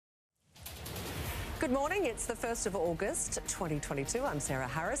Good morning, it's the 1st of August 2022. I'm Sarah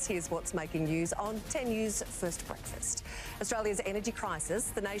Harris. Here's what's making news on 10 News First Breakfast. Australia's energy crisis,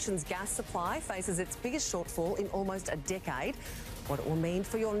 the nation's gas supply faces its biggest shortfall in almost a decade. What it will mean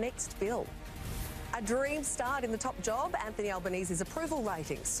for your next bill. A dream start in the top job, Anthony Albanese's approval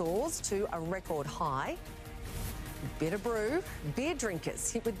rating soars to a record high. Bitter brew, beer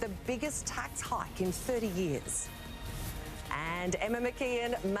drinkers hit with the biggest tax hike in 30 years. And Emma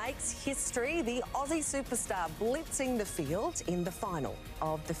McKeon makes history, the Aussie superstar blitzing the field in the final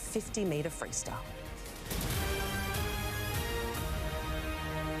of the 50-metre freestyle.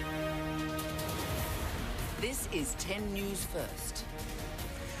 This is 10 News First.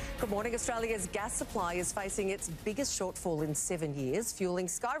 Good morning. Australia's gas supply is facing its biggest shortfall in 7 years, fueling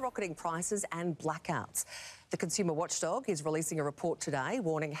skyrocketing prices and blackouts. The consumer watchdog is releasing a report today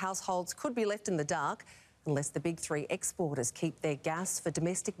warning households could be left in the dark unless the big three exporters keep their gas for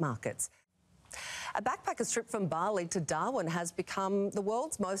domestic markets. A backpacker's trip from Bali to Darwin has become the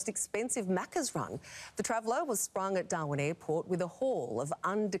world's most expensive Macca's run. The traveller was sprung at Darwin Airport with a haul of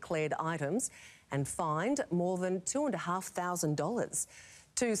undeclared items and fined more than $2,500.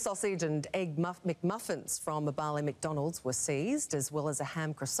 2 sausage and egg McMuffins from a Bali McDonald's were seized, as well as a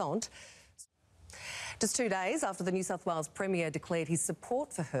ham croissant. Just 2 days after the New South Wales Premier declared his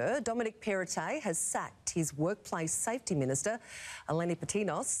support for her, Dominic Perrottet has sacked his workplace safety minister, Eleni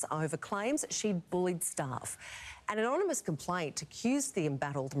Patinos, over claims she'd bullied staff. An anonymous complaint accused the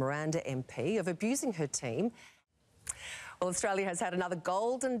embattled Miranda MP of abusing her team. Well, Australia has had another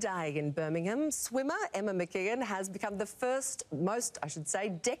golden day in Birmingham. Swimmer Emma McKeon has become the first,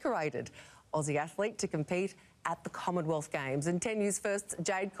 decorated Aussie athlete to compete at the Commonwealth Games. And 10 News First's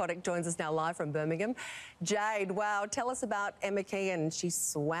Jade Kotick joins us now live from Birmingham. Jade, wow, tell us about Emma McKeon. She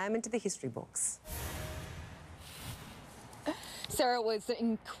swam into the history books. Sarah, it was an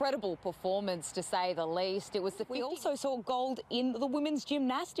incredible performance, to say the least. It was we also saw gold in the women's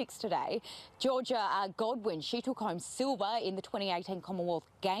gymnastics today. Georgia Godwin, she took home silver in the 2018 Commonwealth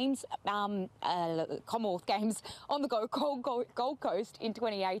Games on the Gold Coast in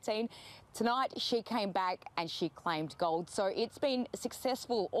 2018. Tonight, she came back and she claimed gold. So it's been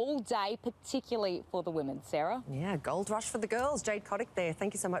successful all day, particularly for the women. Sarah? Yeah, gold rush for the girls. Jade Kotick there.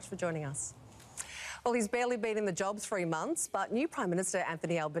 Thank you so much for joining us. Well, he's barely been in the job 3 months, but new Prime Minister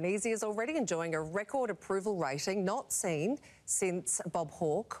Anthony Albanese is already enjoying a record approval rating not seen since Bob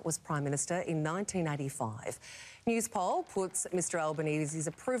Hawke was Prime Minister in 1985. Newspoll puts Mr Albanese's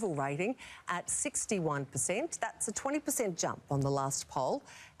approval rating at 61%. That's a 20% jump on the last poll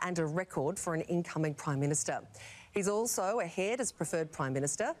and a record for an incoming Prime Minister. He's also ahead as preferred Prime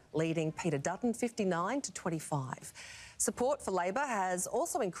Minister, leading Peter Dutton 59 to 25. Support for Labor has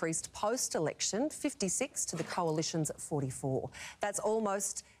also increased post-election, 56 to the Coalition's 44. That's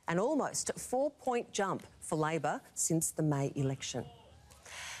almost 4-point jump for Labor since the May election.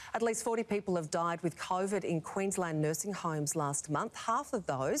 At least 40 people have died with COVID in Queensland nursing homes last month, half of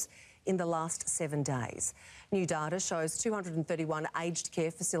those in the last 7 days. New data shows 231 aged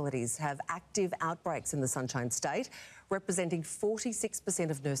care facilities have active outbreaks in the Sunshine State, representing 46%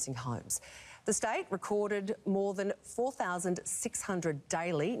 of nursing homes. The state recorded more than 4,600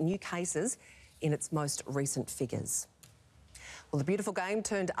 daily new cases in its most recent figures. Well, the beautiful game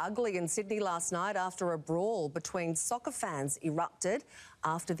turned ugly in Sydney last night after a brawl between soccer fans erupted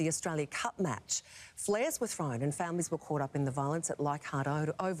after the Australia Cup match. Flares were thrown and families were caught up in the violence at Leichhardt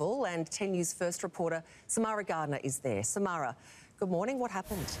Oval, and 10 News First reporter Samara Gardner is there. Samara, good morning. What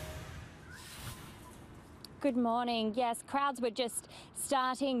happened? Good morning. Yes, crowds were just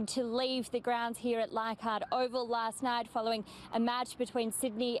starting to leave the grounds here at Leichhardt Oval last night following a match between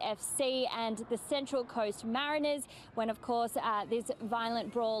Sydney FC and the Central Coast Mariners, when, of course, this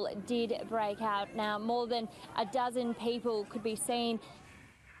violent brawl did break out. Now, more than a dozen people could be seen.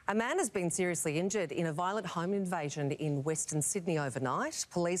 A man has been seriously injured in a violent home invasion in Western Sydney overnight.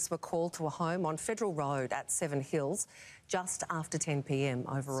 Police were called to a home on Federal Road at Seven Hills just after 10 p.m.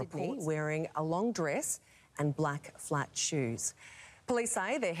 over reports wearing a long dress and black flat shoes. Police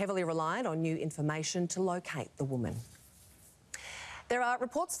say they're heavily reliant on new information to locate the woman. There are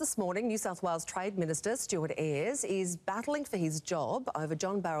reports this morning New South Wales Trade Minister Stuart Ayres is battling for his job over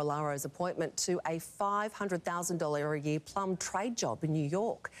John Barilaro's appointment to a $500,000 a year plum trade job in New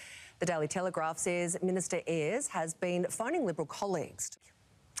York. The Daily Telegraph says Minister Ayres has been phoning Liberal colleagues.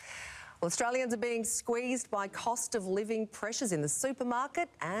 Well, Australians are being squeezed by cost of living pressures in the supermarket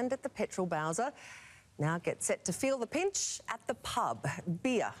and at the petrol bowser. Now get set to feel the pinch at the pub.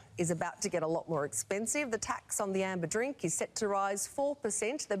 Beer is about to get a lot more expensive. The tax on the amber drink is set to rise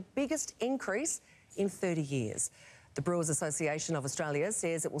 4%, the biggest increase in 30 years. The Brewers Association of Australia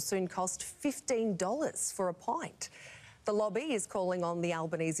says it will soon cost $15 for a pint. The lobby is calling on the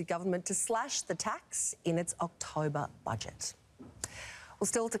Albanese government to slash the tax in its October budget. Well,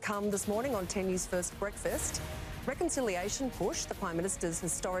 still to come this morning on 10 News First Breakfast, reconciliation push, the Prime Minister's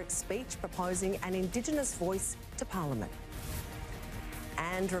historic speech proposing an Indigenous voice to Parliament.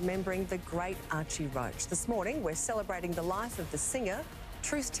 And remembering the great Archie Roach. This morning, we're celebrating the life of the singer,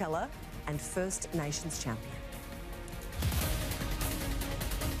 truth teller and First Nations champion.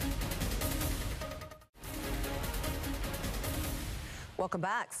 Welcome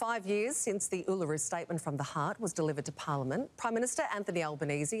back. 5 years since the Uluru Statement from the Heart was delivered to Parliament, Prime Minister Anthony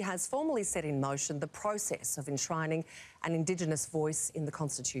Albanese has formally set in motion the process of enshrining an Indigenous voice in the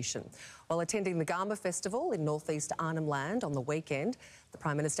Constitution. While attending the Gama Festival in northeast Arnhem Land on the weekend, the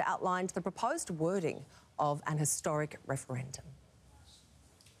Prime Minister outlined the proposed wording of an historic referendum.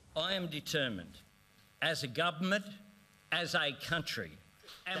 I am determined, as a government, as a country,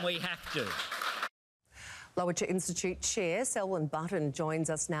 and we have to. Lowitja Institute Chair Selwyn Button joins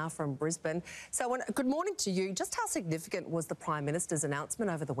us now from Brisbane. Selwyn, good morning to you. Just how significant was the Prime Minister's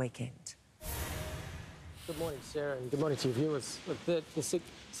announcement over the weekend? Good morning, Sarah, and good morning to your viewers. Look, the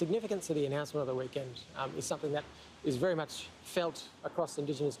significance of the announcement of the weekend is something that is very much felt across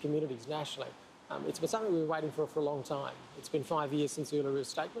Indigenous communities nationally. It's been something we've been waiting for a long time. It's been 5 years since the Uluru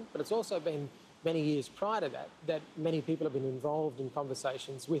Statement, but it's also been many years prior to that many people have been involved in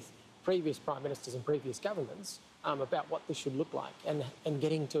conversations with previous Prime Ministers and previous governments about what this should look like and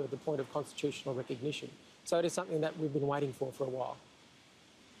getting to the point of constitutional recognition. So it is something that we've been waiting for a while.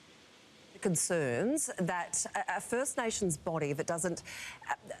 Concerns that a First Nations body that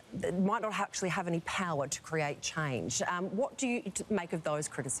might not actually have any power to create change. What do you make of those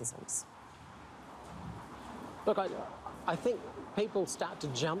criticisms? Look, I think people start to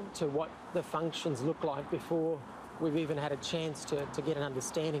jump to what the functions look like before we've even had a chance to get an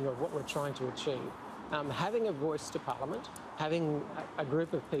understanding of what we're trying to achieve. Having a voice to Parliament, having a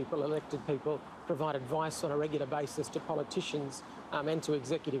group of people, elected people, provide advice on a regular basis to politicians and to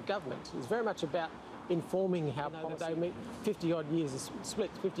executive government is very much about informing how they meet 50-odd years split,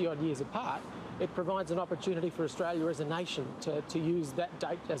 50-odd years apart. It provides an opportunity for Australia as a nation to use that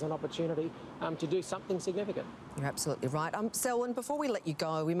date as an opportunity to do something significant. You're absolutely right. Selwyn, before we let you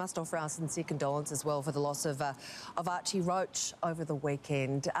go, we must offer our sincere condolences as well for the loss of Archie Roach over the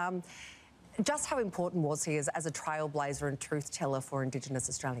weekend. Just how important was he as a trailblazer and truth teller for Indigenous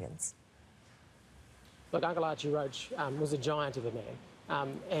Australians? Look, Uncle Archie Roach was a giant of a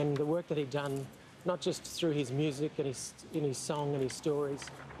man, and the work that he'd done, not just through his music and his song and his stories,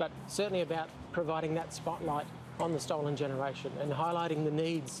 but certainly about providing that spotlight on the stolen generation and highlighting the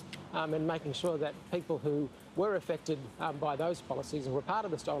needs and making sure that people who were affected by those policies and were part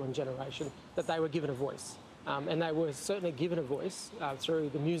of the stolen generation, that they were given a voice. And they were certainly given a voice through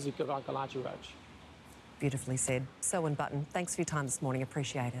the music of Uncle Archie Roach. Beautifully said. Selwyn Button, thanks for your time this morning.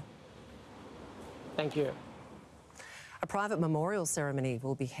 Appreciate it. Thank you. A private memorial ceremony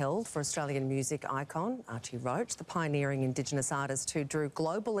will be held for Australian music icon Archie Roach, the pioneering Indigenous artist who drew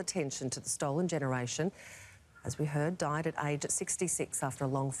global attention to the stolen generation. As we heard, died at age 66 after a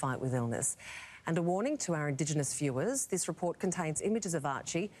long fight with illness. And a warning to our Indigenous viewers, this report contains images of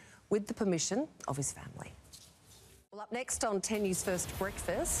Archie with the permission of his family. Well, up next on 10 News First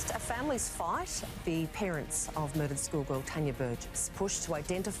Breakfast, a family's fight. The parents of murdered schoolgirl Tanya Burgess pushed to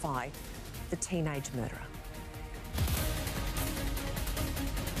identify the teenage murderer.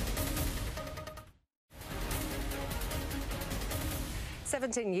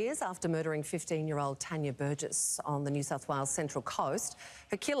 17 years after murdering 15-year-old Tanya Burgess on the New South Wales Central Coast,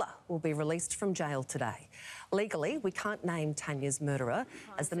 her killer will be released from jail today. Legally, we can't name Tanya's murderer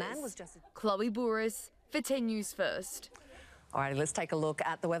as the man was just... Chloe Burris for 10 News First. All right, let's take a look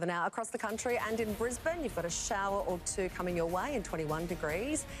at the weather now across the country and in Brisbane. You've got a shower or two coming your way in 21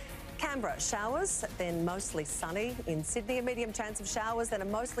 degrees. Canberra, showers, then mostly sunny. In Sydney, a medium chance of showers, then a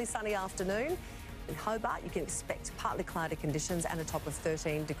mostly sunny afternoon. In Hobart, you can expect partly cloudy conditions and a top of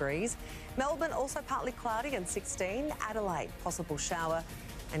 13 degrees. Melbourne, also partly cloudy and 16. Adelaide, possible shower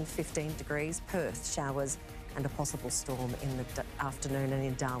and 15 degrees. Perth, showers and a possible storm in the afternoon. And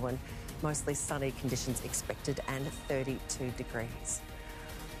in Darwin, mostly sunny conditions expected and 32 degrees.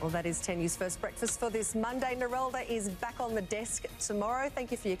 Well, that is 10 News First Breakfast for this Monday. Narelda is back on the desk tomorrow.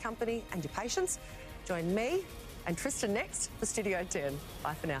 Thank you for your company and your patience. Join me and Tristan next for Studio 10.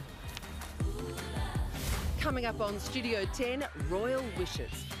 Bye for now. Coming up on Studio 10, Royal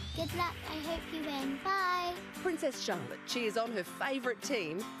Wishes. Good luck, I hope you win. Bye. Princess Charlotte cheers on her favourite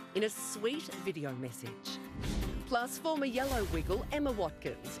team in a sweet video message. Plus, former Yellow Wiggle Emma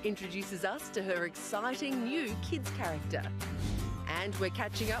Watkins introduces us to her exciting new kids character. And we're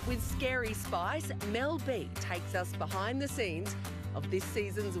catching up with Scary Spice. Mel B takes us behind the scenes of this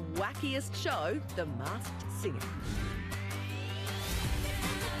season's wackiest show, The Masked Singer.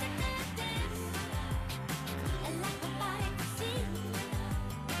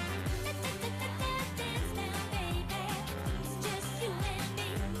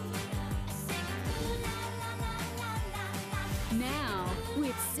 Now,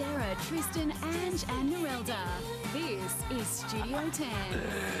 with Sarah, Tristan, Ange and Narelda, this is Studio 10.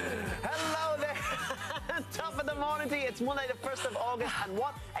 Hello there. Top of the morning to you. It's Monday the 1st of August and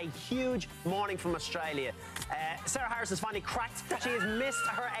what a huge morning from Australia. Sarah Harris has finally cracked. She has missed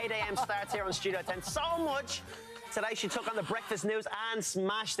her 8 a.m. start here on Studio 10 so much. Today she took on the breakfast news and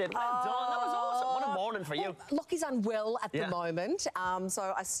smashed it. Well done. That was awesome. What a morning for you. Well, Lockie's unwell at the moment,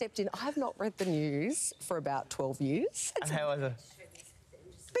 so I stepped in. I have not read the news for about 12 years. And how was it?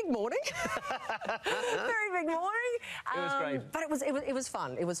 Big morning. Very big morning. It was great. But it was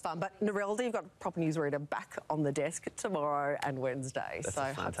fun. It was fun. But Narelda, you've got a proper newsreader back on the desk tomorrow and Wednesday. That's so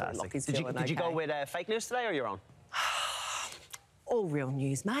fantastic. Lockie's Did feeling you go with fake news today or your own? All real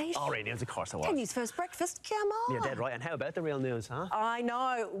news, mate. All real news, of course I was. Can use first breakfast, come on. You're dead right. And how about the real news, huh? I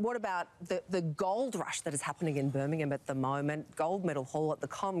know. What about the gold rush that is happening in Birmingham at the moment? Gold medal haul at the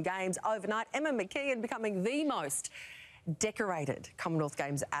Com Games overnight. Emma McKeon becoming the most decorated Commonwealth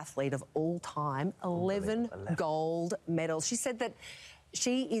Games athlete of all time. 11 gold medals. She said that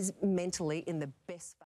she is mentally in the best